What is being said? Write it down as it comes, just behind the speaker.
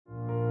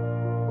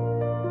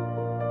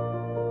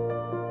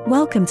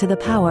Welcome to the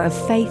Power of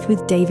Faith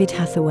with David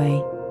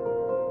Hathaway.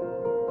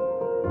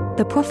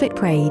 The prophet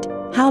prayed,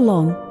 "How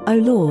long, O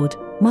Lord,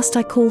 must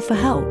I call for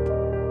help?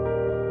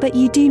 But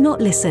you do not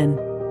listen.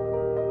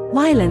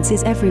 Violence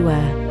is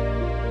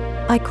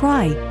everywhere. I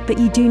cry, but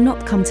you do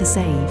not come to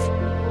save.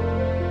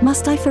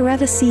 Must I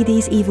forever see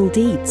these evil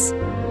deeds?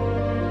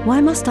 Why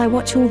must I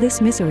watch all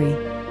this misery?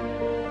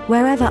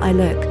 Wherever I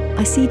look,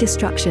 I see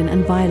destruction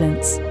and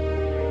violence."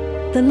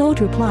 The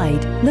Lord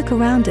replied, "Look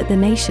around at the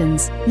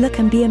nations, look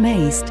and be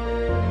amazed.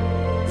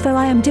 For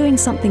I am doing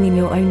something in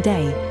your own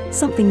day,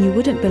 something you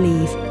wouldn't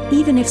believe,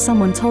 even if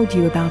someone told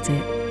you about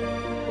it."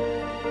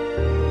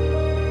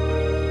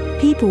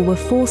 People were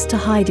forced to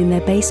hide in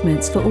their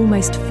basements for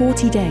almost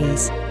 40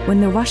 days, when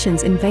the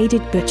Russians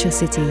invaded Bucha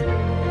city.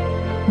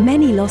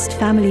 Many lost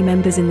family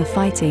members in the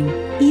fighting,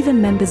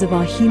 even members of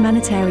our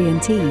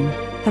humanitarian team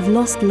have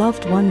lost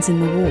loved ones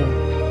in the war.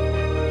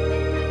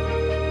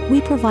 We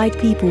provide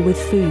people with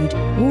food,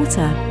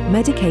 water,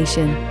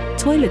 medication,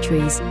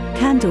 toiletries,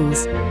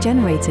 candles,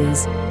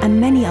 generators, and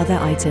many other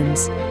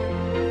items.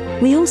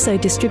 We also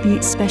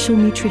distribute special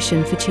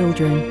nutrition for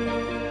children.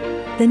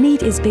 The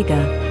need is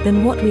bigger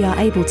than what we are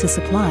able to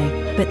supply,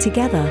 but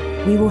together,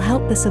 we will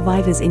help the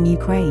survivors in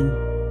Ukraine.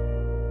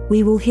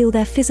 We will heal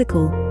their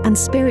physical and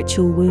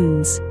spiritual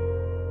wounds.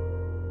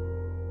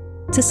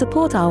 To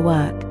support our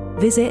work,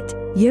 visit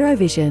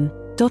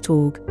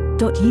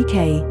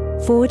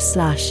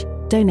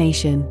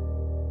eurovision.org.uk/donation.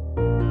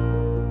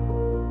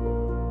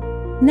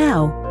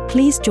 Now,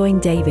 please join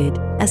David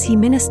as he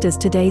ministers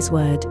today's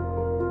word.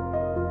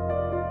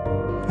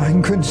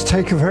 I'm going to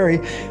take a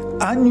very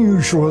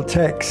unusual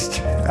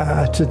text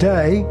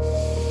today.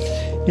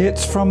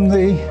 It's from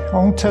the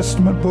Old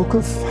Testament book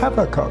of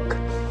Habakkuk.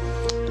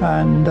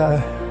 And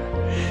I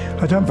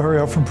don't very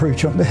often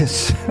preach on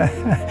this.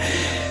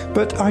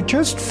 But I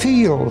just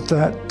feel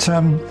that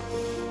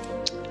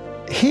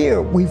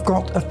here we've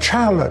got a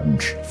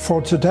challenge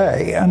for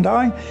today, and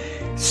I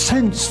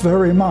sense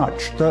very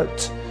much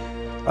that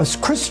as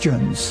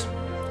Christians,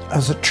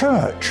 as a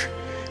church,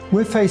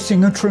 we're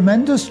facing a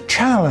tremendous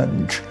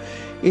challenge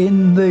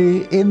in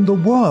the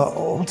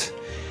world.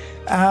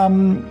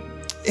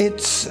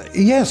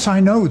 Yes, I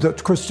know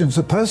that Christians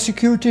are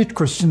persecuted,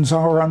 Christians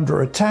are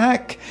under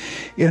attack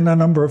in a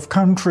number of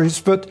countries,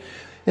 but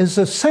there's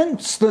a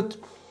sense that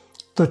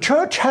the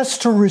church has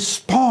to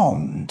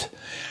respond.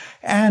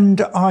 And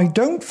I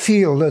don't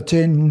feel that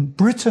in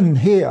Britain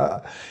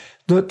here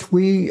that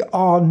we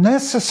are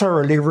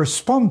necessarily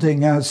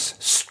responding as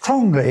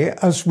strongly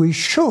as we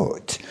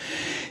should.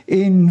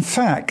 In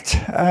fact,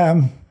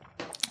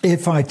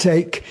 if I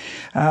take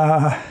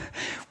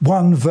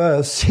one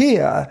verse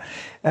here,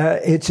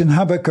 it's in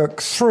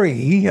Habakkuk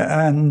 3,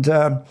 and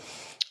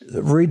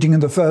reading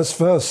in the first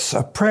verse,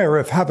 a prayer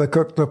of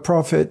Habakkuk the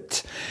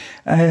prophet,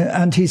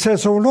 and he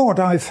says, "O Lord,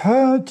 I've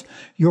heard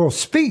your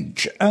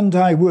speech, and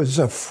I was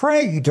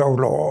afraid, O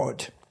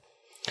Lord."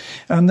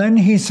 And then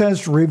he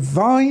says,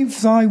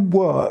 "Revive thy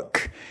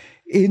work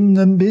in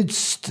the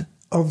midst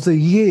of the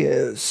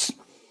years.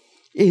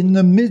 In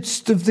the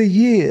midst of the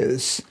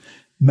years,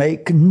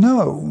 make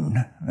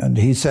known." And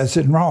he says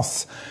in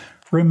wrath,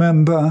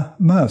 "Remember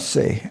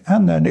mercy."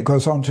 And then it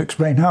goes on to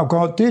explain how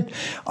God did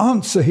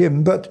answer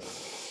him. But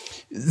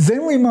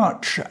very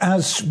much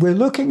as we're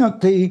looking at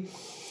the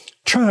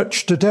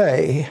church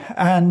today,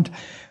 and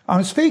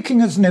I'm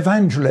speaking as an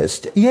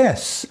evangelist,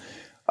 yes,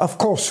 of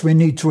course we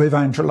need to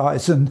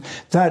evangelize, and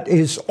that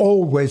is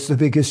always the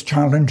biggest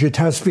challenge. It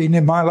has been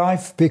in my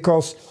life,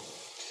 because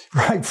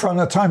right from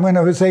the time when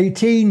I was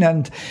 18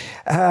 and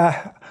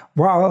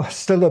while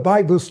still a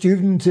Bible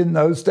student in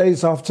those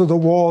days after the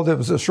war, there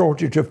was a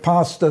shortage of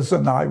pastors,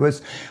 and I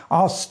was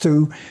asked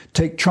to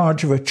take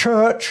charge of a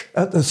church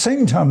at the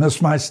same time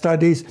as my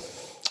studies.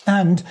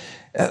 And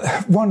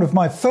one of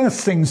my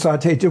first things I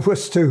did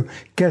was to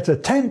get a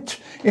tent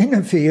in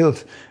a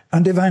field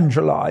and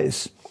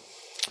evangelize.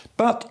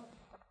 But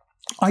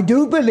I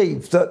do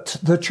believe that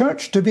the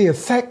church, to be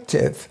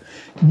effective,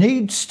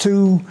 needs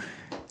to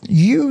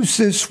use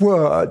this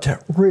word,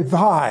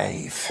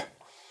 revive.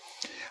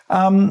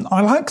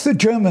 I like the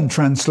German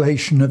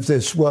translation of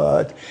this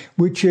word,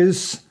 which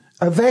is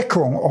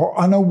Erweckung, or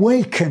an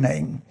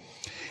awakening.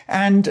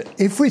 And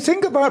if we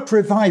think about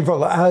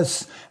revival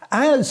as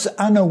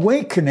an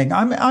awakening,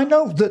 I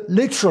know that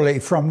literally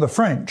from the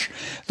French,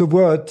 the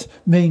word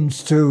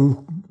means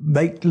to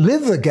make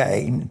live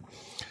again.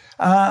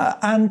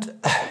 And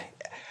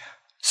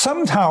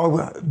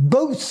somehow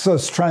both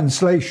those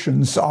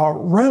translations are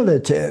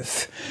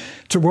relative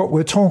to what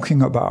we're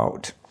talking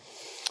about.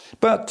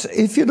 But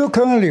if you look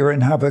earlier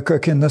in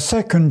Habakkuk, in the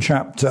 2nd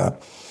chapter,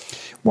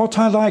 what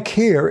I like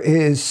here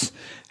is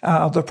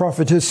the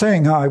prophet is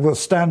saying, "I will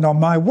stand on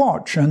my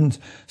watch and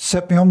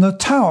set me on the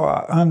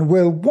tower, and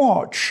will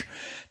watch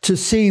to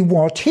see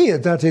what he,"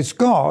 that is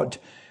God,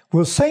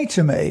 "will say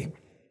to me,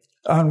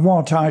 and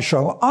what I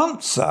shall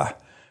answer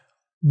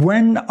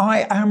when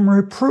I am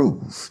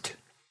reproved."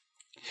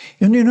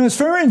 And it's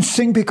very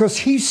interesting because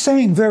he's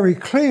saying very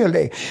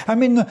clearly,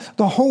 the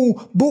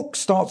whole book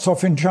starts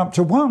off in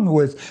chapter 1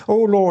 with,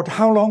 "Oh Lord,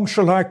 how long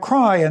shall I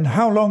cry, and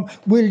how long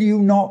will you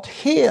not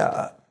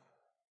hear?"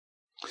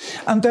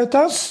 And there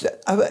does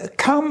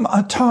come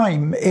a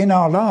time in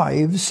our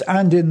lives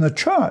and in the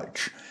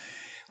church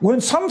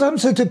when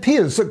sometimes it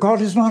appears that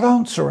God is not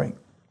answering.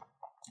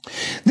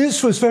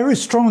 This was very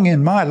strong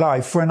in my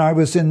life when I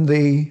was in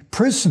the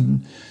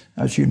prison,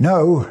 as you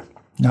know,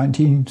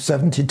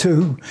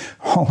 1972,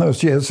 all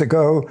those years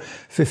ago,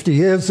 50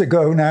 years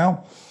ago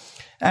now.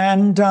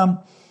 And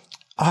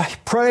I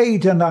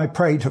prayed,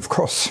 of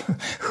course,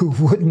 who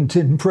wouldn't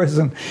in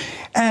prison?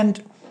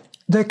 And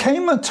there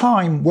came a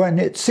time when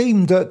it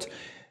seemed that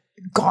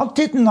God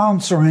didn't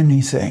answer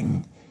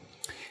anything.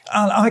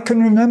 And I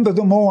can remember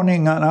the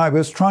morning, and I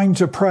was trying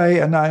to pray,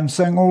 and I'm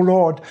saying, "Oh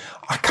Lord,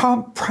 I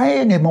can't pray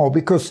anymore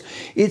because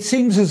it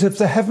seems as if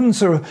the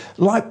heavens are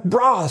like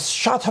brass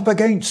shut up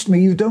against me.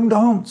 You don't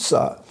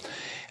answer."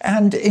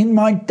 And in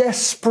my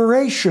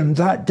desperation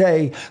that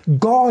day,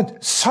 God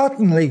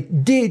suddenly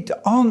did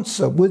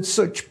answer with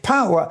such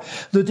power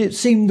that it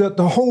seemed that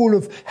the whole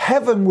of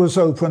heaven was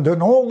opened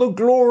and all the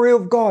glory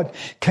of God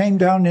came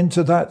down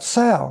into that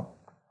cell.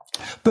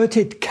 But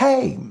it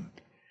came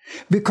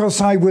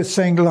because I was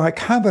saying, like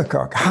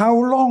Habakkuk, "How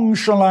long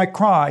shall I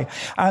cry,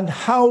 and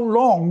how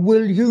long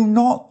will you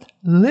not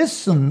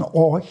listen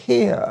or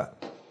hear?"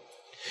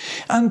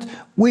 And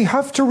we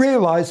have to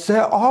realize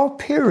there are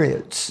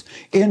periods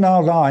in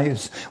our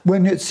lives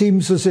when it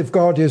seems as if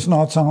God is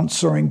not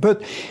answering,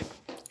 but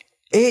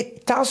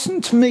it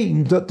doesn't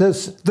mean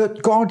that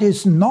God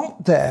is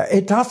not there.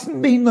 It doesn't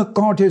mean that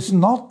God is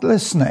not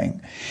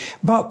listening.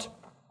 But,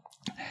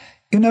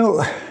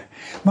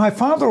 my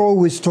father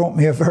always taught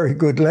me a very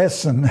good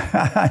lesson.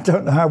 I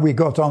don't know how we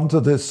got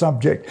onto this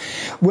subject,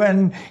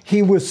 when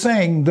he was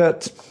saying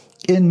that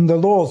in the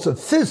laws of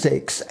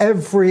physics,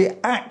 every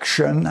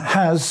action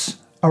has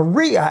a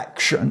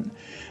reaction.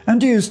 And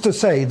he used to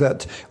say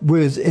that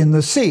in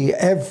the sea,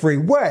 every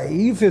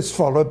wave is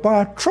followed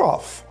by a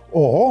trough,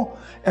 or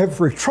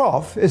every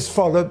trough is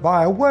followed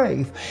by a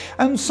wave.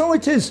 And so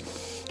it is.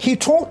 He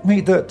taught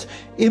me that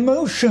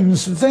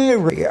emotions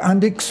vary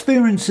and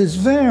experiences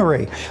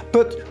vary,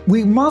 but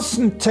we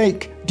mustn't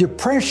take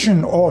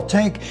depression or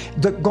take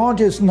that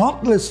God is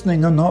not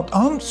listening and not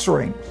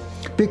answering.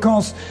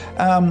 Because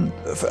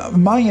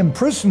my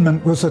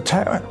imprisonment was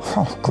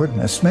oh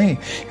goodness me,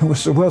 it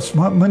was the worst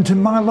moment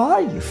in my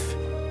life.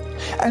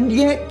 And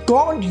yet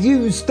God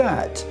used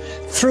that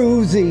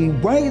through the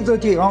way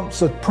that he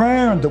answered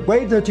prayer and the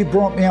way that he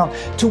brought me out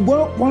to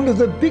work one of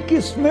the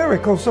biggest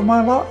miracles of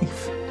my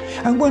life.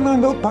 And when I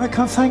look back,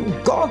 I thank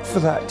God for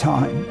that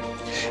time.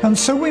 And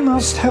so we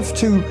must have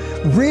to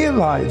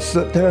realize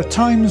that there are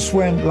times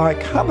when,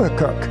 like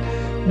Habakkuk,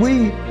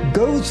 we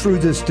go through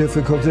this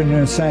difficulty and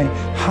are saying,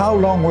 "How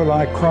long will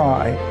I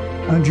cry,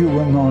 and you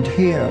will not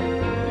hear?"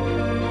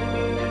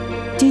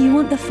 Do you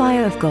want the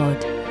fire of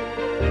God?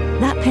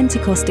 That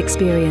Pentecost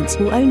experience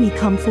will only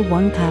come for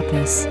one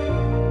purpose: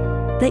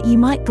 that you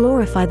might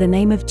glorify the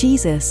name of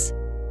Jesus.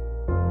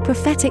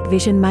 Prophetic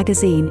Vision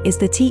Magazine is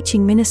the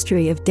teaching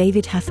ministry of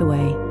David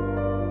Hathaway.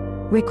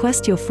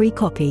 Request your free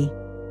copy.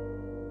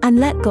 And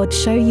let God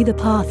show you the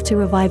path to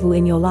revival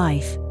in your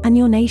life and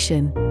your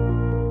nation.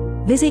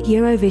 Visit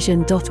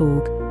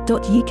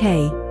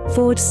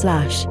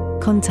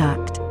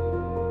eurovision.org.uk/contact.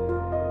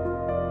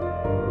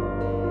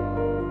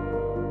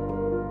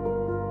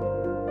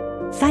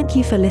 Thank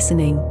you for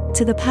listening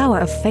to the Power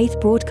of Faith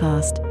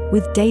broadcast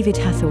with David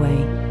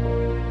Hathaway.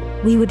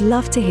 We would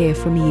love to hear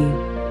from you.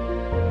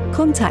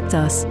 Contact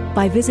us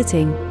by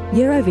visiting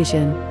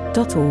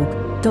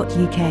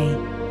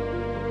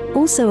eurovision.org.uk.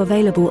 Also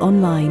available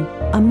online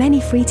are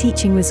many free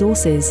teaching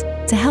resources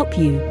to help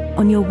you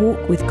on your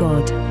walk with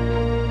God.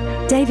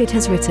 David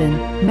has written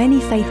many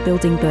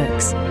faith-building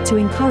books to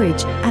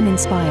encourage and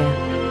inspire.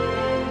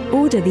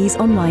 Order these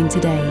online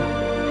today.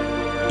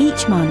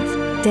 Each month,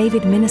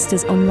 David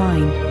ministers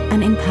online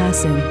and in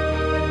person.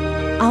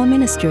 Our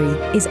ministry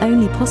is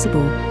only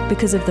possible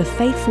because of the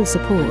faithful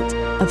support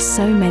of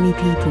so many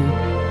people.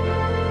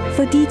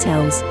 For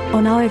details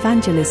on our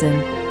evangelism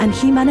and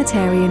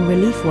humanitarian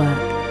relief work,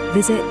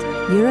 visit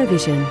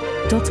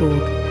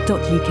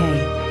eurovision.org.uk.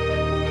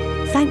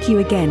 Thank you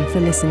again for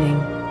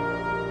listening.